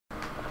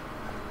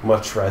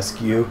much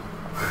rescue.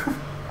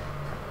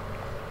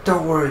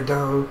 Don't worry,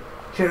 dog.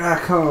 Here I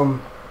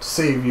come to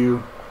save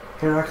you.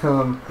 Here I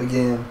come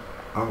again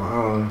on my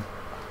own.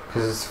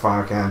 Because it's the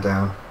final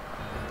countdown.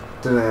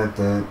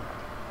 Dun-dun-dun.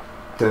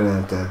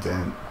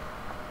 Dun-dun-dun-dun.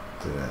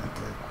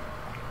 Dun-dun-dun.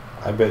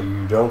 I bet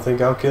you don't think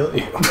I'll kill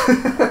you.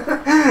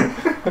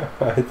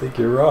 I think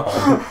you're wrong.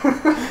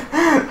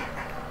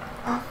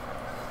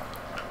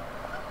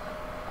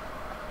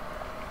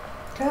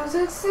 Cause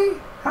it's the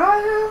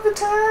eye of the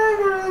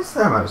tigress.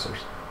 I'm out of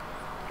sorts.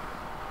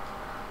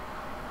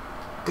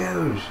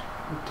 Gosh,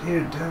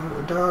 dear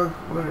dog,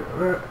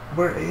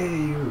 where are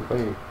you?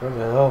 Wait, what the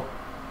hell?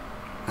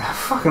 A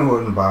fucking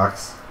wooden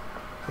box.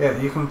 Yeah,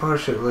 you can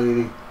push it,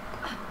 lady.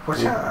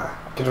 Watch out.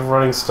 Get a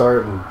running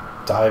start and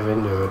dive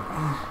into it.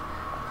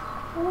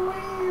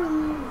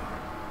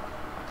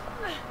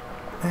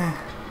 That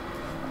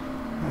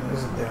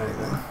doesn't do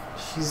anything.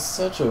 She's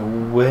such a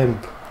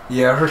wimp.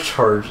 Yeah, her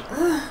charge.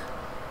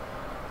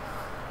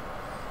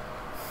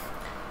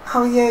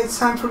 Oh yeah, it's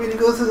time for me to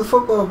go through the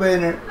football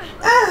banner.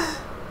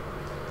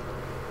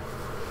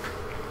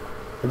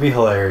 It'd be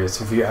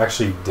hilarious if you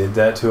actually did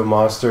that to a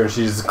monster and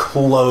she just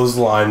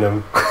clotheslined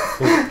him.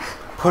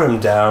 Put him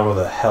down with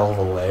a hell of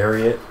a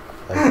lariat.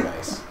 That'd be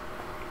nice.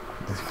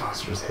 This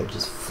monster's head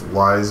just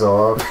flies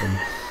off and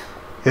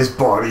his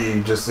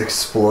body just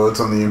explodes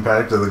on the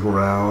impact of the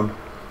ground.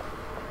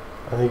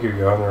 I think you're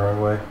going the wrong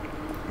way.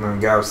 And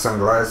the guy with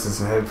sunglasses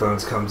and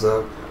headphones comes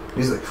up.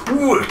 He's like,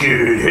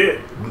 wicked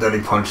hit! And then he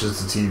punches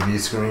the TV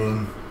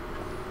screen.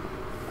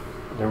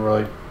 And we're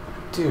like,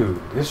 dude,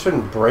 this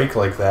shouldn't break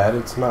like that.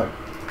 It's not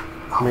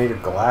made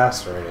of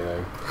glass or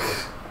anything.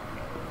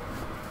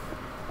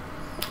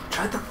 I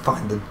tried to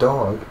find the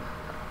dog.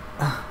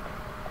 I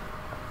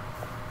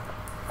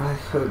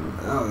couldn't.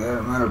 Oh god,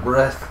 I'm out of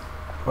breath.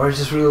 Or I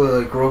just really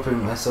like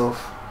groping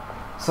myself.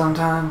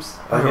 Sometimes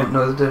I don't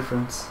know the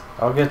difference.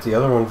 I'll get the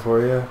other one for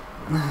you.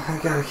 I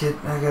gotta get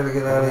out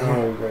of here.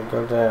 No, you gotta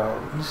go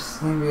down.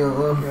 Just leave me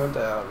alone. Go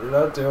down. You're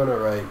not doing it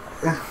right.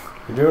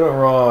 You're doing it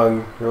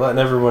wrong. You're letting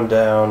everyone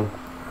down.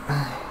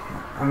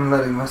 I'm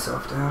letting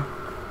myself down.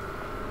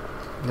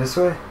 This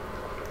way?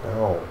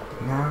 No.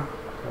 No?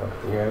 Oh,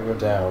 you gotta go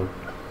down.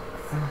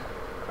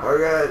 Oh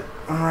god,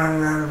 I'm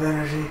running out of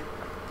energy.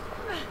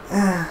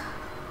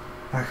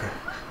 Okay.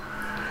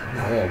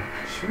 Man,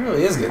 she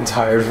really is getting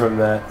tired from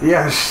that.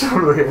 Yeah, she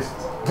totally is.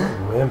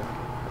 Wimp.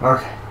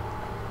 Okay.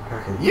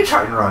 Okay, you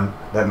try and run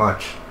that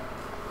much.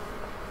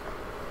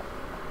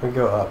 We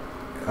go up.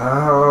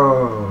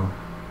 Oh.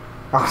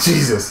 Oh,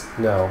 Jesus.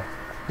 No.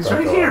 He's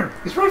right here.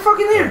 He's right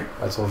fucking here.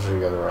 I told you to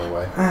go the wrong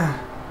way.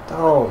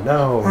 Oh,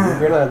 no.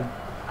 You're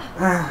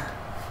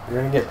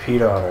gonna get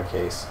peed on our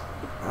case.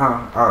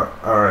 Oh,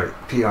 alright.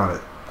 Pee on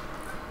it.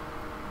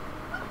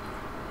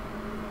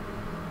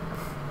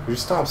 You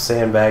stop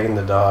sandbagging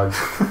the dog.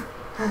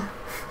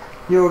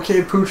 You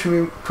okay,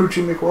 Poochie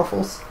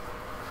McWaffles?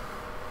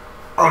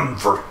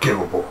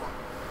 Unforgivable.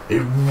 A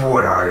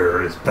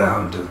wood-ire is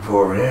bound to the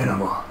poor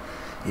animal,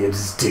 yet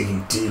is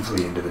digging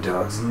deeply into the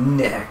dog's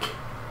neck.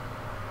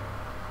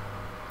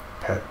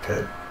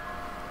 Pet.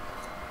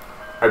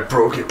 I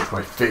broke it with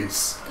my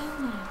face. Go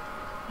now.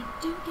 And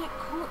don't get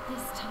caught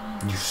this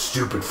time. You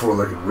stupid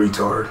four-legged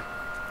retard.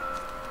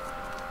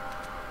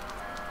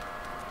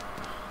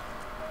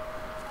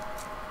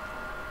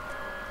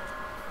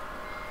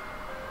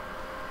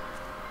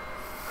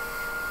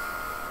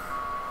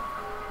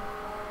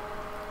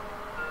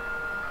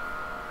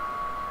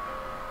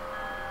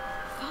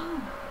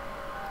 Phone.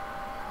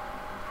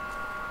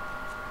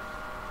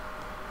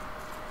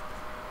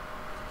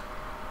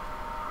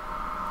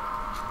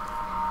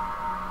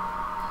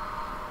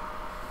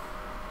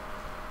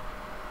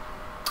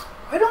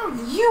 Why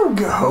don't you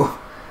go?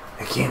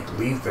 I can't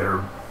believe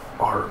there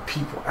are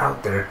people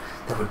out there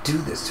that would do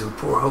this to a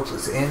poor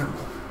hopeless animal.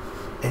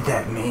 And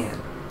that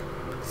man,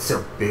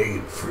 so big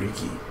and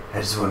freaky. I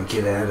just want to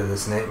get out of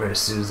this nightmare as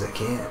soon as I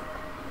can.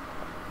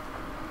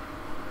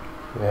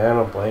 Yeah, I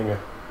don't blame you.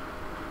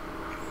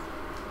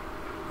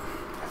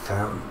 I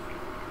found.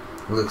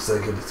 Looks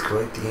like it's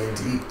quite the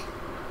antique.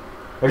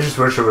 I just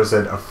wish it would have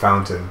said a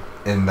fountain,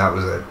 and that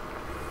was it.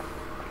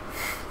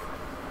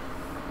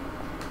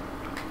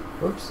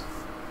 Whoops.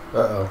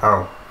 Uh-oh.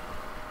 Oh.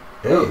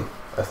 Hey,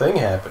 a thing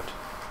happened.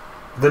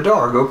 The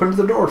dog opened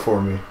the door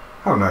for me.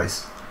 How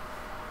nice.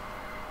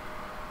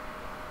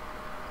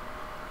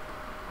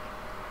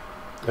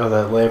 Oh,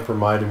 that lamp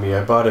reminded me.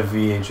 I bought a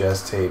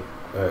VHS tape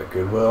at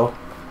Goodwill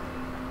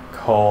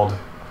called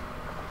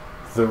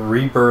The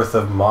Rebirth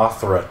of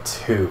Mothra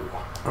 2.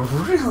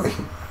 Really?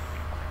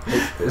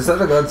 Is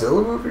that a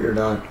Godzilla movie or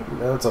not?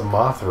 No, it's a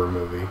Mothra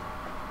movie.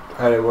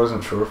 I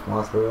wasn't sure if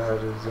Mothra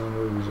had his own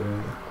movies or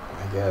anything.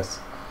 I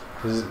guess.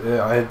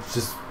 It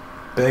just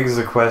begs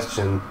the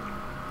question,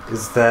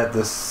 is that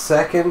the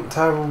second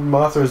time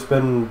Mothra's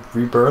been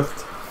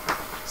rebirthed?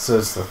 So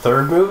it's the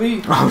third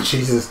movie? Oh,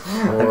 Jesus.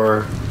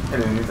 Or... I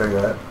didn't even think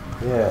of that.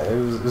 Yeah,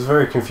 it was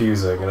very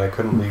confusing, and I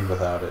couldn't leave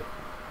without it.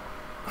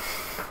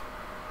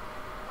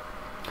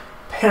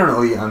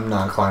 Apparently, I'm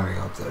not climbing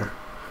up there.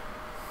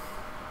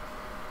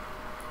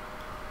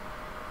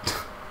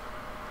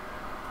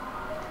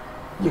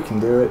 You can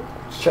do it.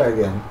 Let's try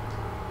again.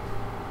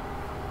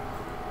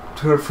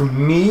 Too hard for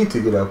me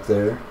to get up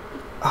there.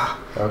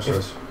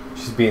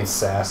 She's being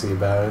sassy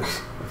about it.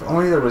 If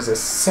only there was a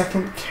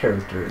second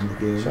character in the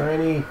game.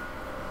 Shiny.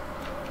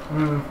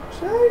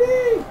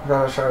 Shiny! I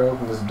gotta try to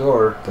open this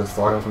door that's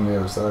locked from the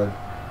other side.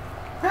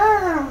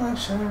 I don't like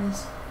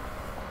shinies.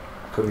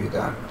 Could be a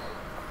diamond.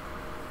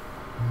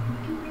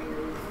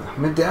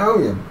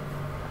 Medallion.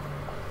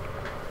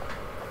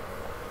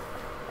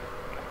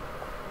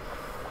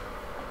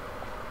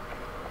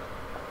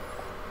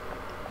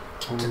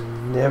 I've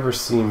never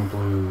seen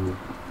blue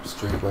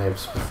street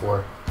lamps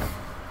before.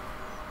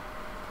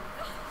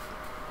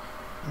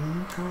 I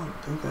don't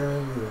think I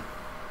have either.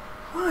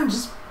 Come on,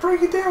 just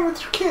break it down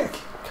with your kick.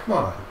 Come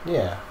on,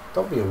 yeah.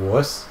 Don't be a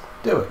wuss.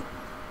 Do it.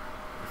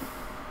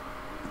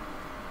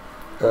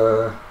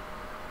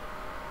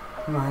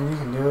 Come on, you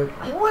can do it.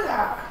 What?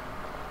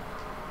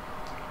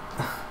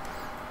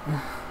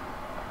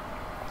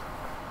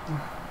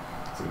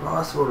 It's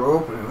impossible to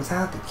open it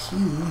without the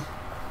key.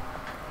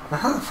 Now,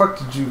 how the fuck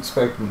did you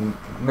expect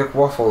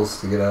McWaffles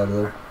to get out of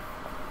there?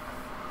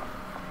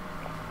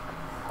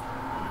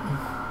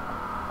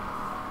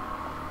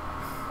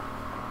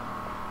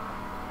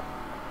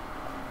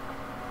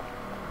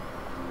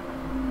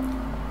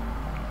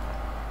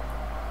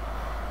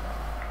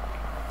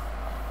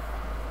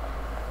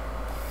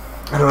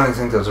 I don't even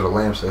think those are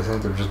lamps. I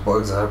think they're just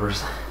bug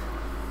zappers.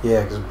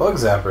 Yeah, because bug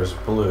zappers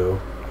are blue.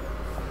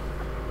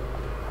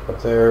 But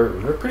they're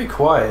pretty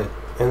quiet,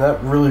 and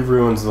that really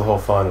ruins the whole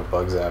fun of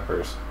bug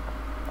zappers.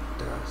 It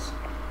does.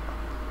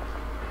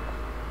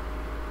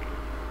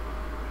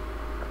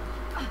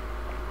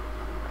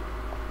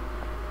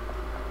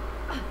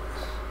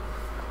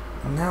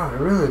 Now I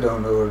really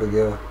don't know where to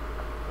go.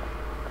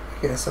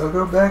 I guess I'll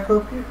go back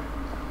up here.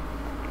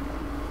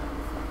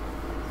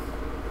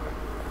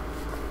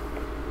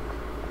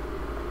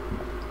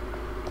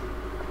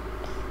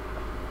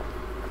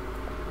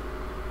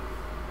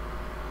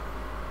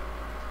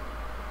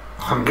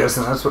 I'm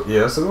guessing that's what.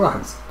 Yes, it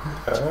was.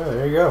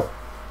 There you go.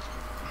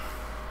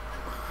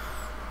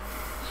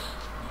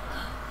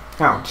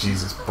 Oh,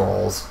 Jesus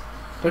balls.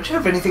 Don't you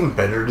have anything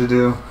better to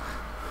do?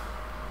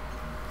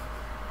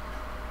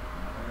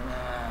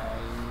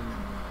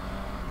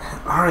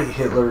 Alright,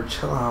 Hitler,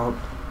 chill out.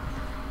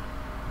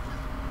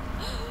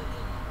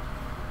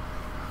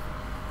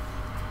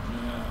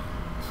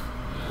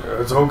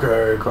 It's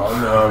okay,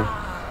 calm down.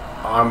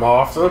 I'm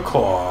off the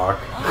clock.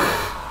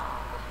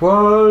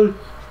 What?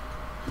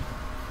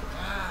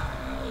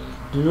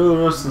 Do you know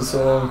the rest of the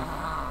song?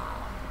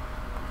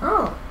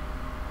 Oh.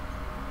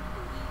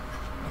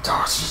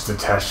 Dog's just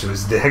attached to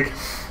his dick.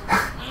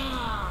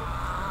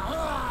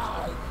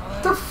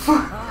 What the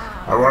fuck?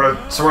 I want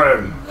to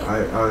swim.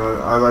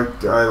 I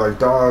like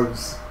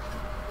dogs.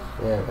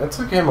 Yeah, that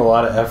took him a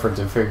lot of effort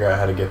to figure out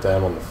how to get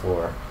down on the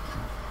floor.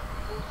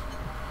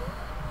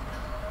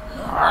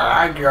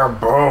 I like your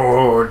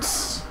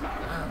boots.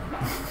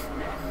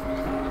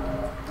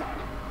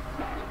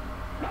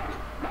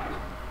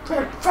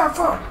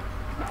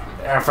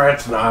 If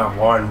it's not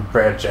one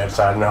bitch, it's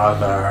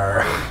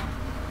another.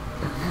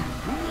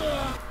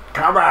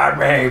 Come at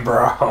me,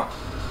 bro.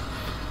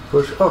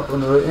 Push up on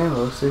the right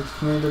analog stick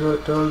to make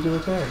the dog do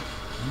attack.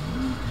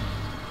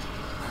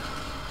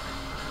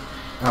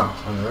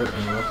 Oh, on the right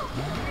analog.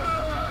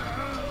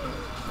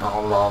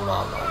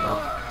 No.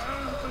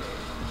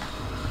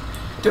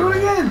 Do it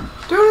again!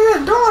 Do it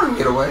again! Don't let him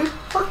get away!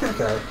 Fuck that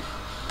guy.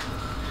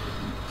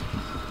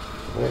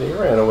 Yeah, he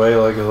ran away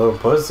like a little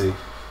pussy.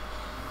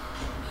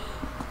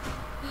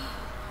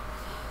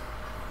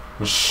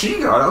 She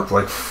got up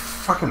like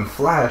fucking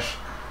Flash.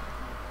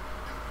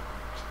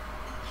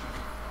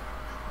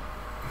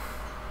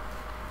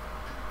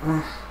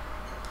 Thank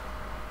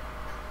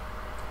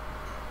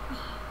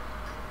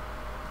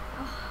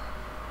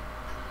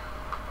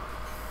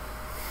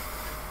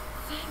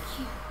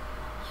you.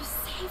 You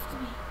saved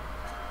me.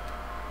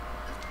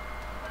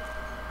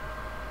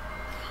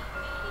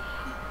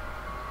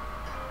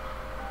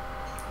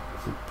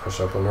 If you push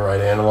up on the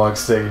right analog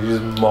stick, he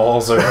just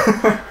mauls her.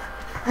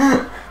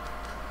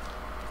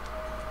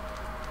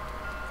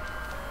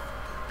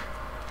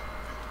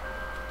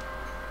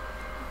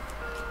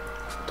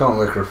 Don't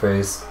lick her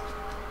face.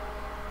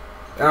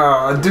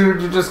 Oh,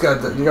 dude, you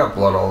got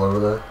blood all over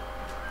that.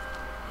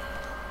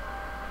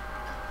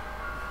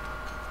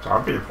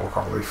 Some people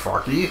call me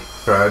fucky,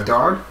 bad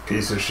dog,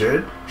 piece of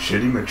shit,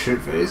 shitty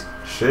McShitface,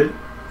 shit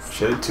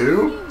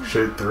 2,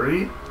 shit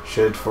 3,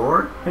 shit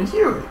 4, and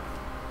Huey.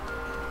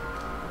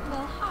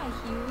 Well, hi,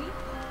 Huey.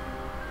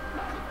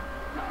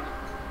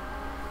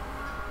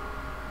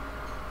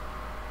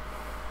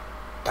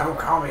 Don't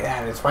call me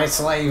that, it's my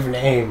slave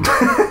name.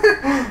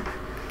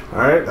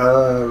 Alright,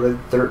 red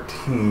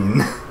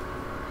 13.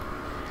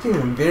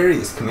 Giving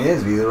various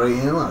commands via the right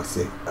analog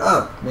stick.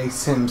 Up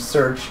makes him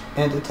search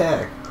and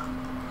attack.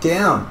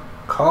 Down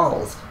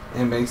calls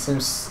and makes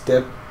him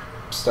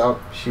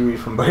stop Huey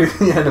from biting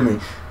the enemy.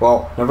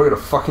 Well, never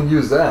gonna fucking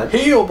use that.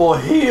 Heal, boy,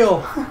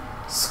 heal.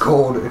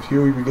 Scold if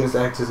Huey begins to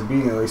act as a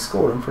being, they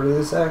scold him for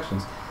his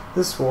actions.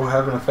 This will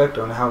have an effect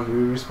on how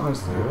Huey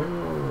responds to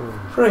you.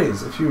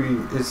 Praise. If Huey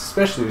is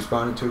especially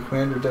responding to a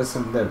command or does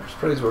something that is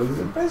praiseworthy,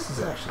 then praise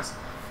his actions.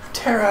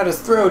 Tear out his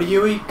throat,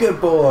 Huey. Good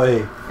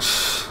boy.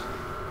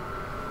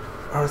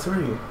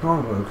 R3.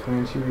 Normal mode.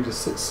 Command Huey to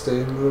sit,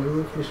 stay in the living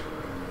location.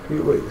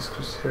 Wait, this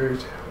was Harry.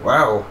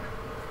 Wow.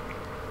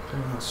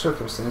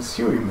 Circumstance.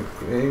 Huey.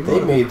 They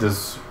made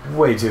this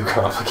way too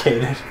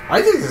complicated.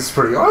 I think this is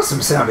pretty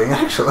awesome sounding,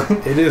 actually.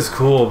 It is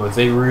cool, but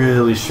they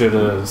really should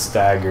have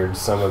staggered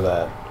some of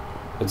that.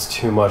 It's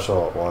too much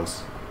all at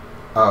once.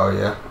 Oh,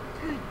 yeah.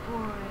 Good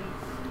boy.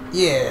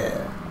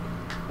 Yeah.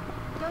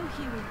 Go,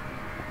 Huey.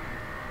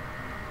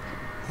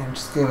 I'm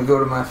just gonna go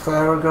to my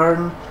flower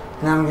garden,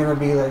 and I'm gonna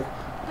be like,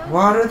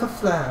 water the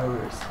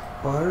flowers,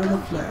 water the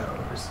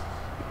flowers.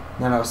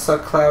 Then I'll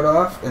suck Cloud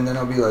off, and then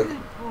I'll be like, Good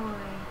boy.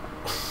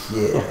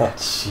 yeah.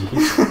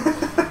 Jeez.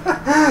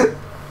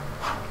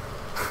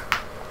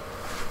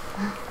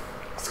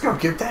 Let's go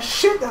get that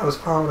shit that was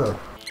piled up.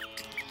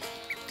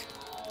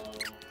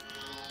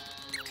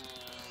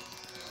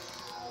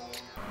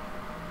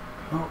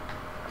 Oh.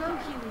 Go,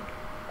 Huey.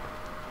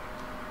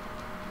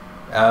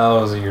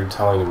 Oh, so you're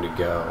telling him to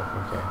go.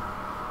 Okay.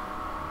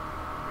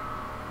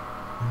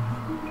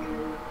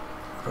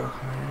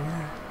 Broken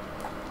mirror.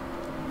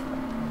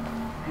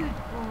 Good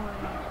boy.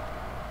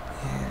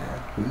 Yeah,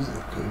 who's a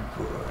good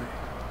boy?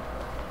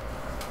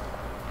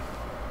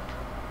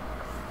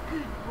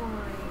 Good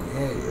boy.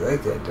 Yeah, you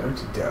like that, don't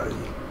you,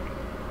 Dolly?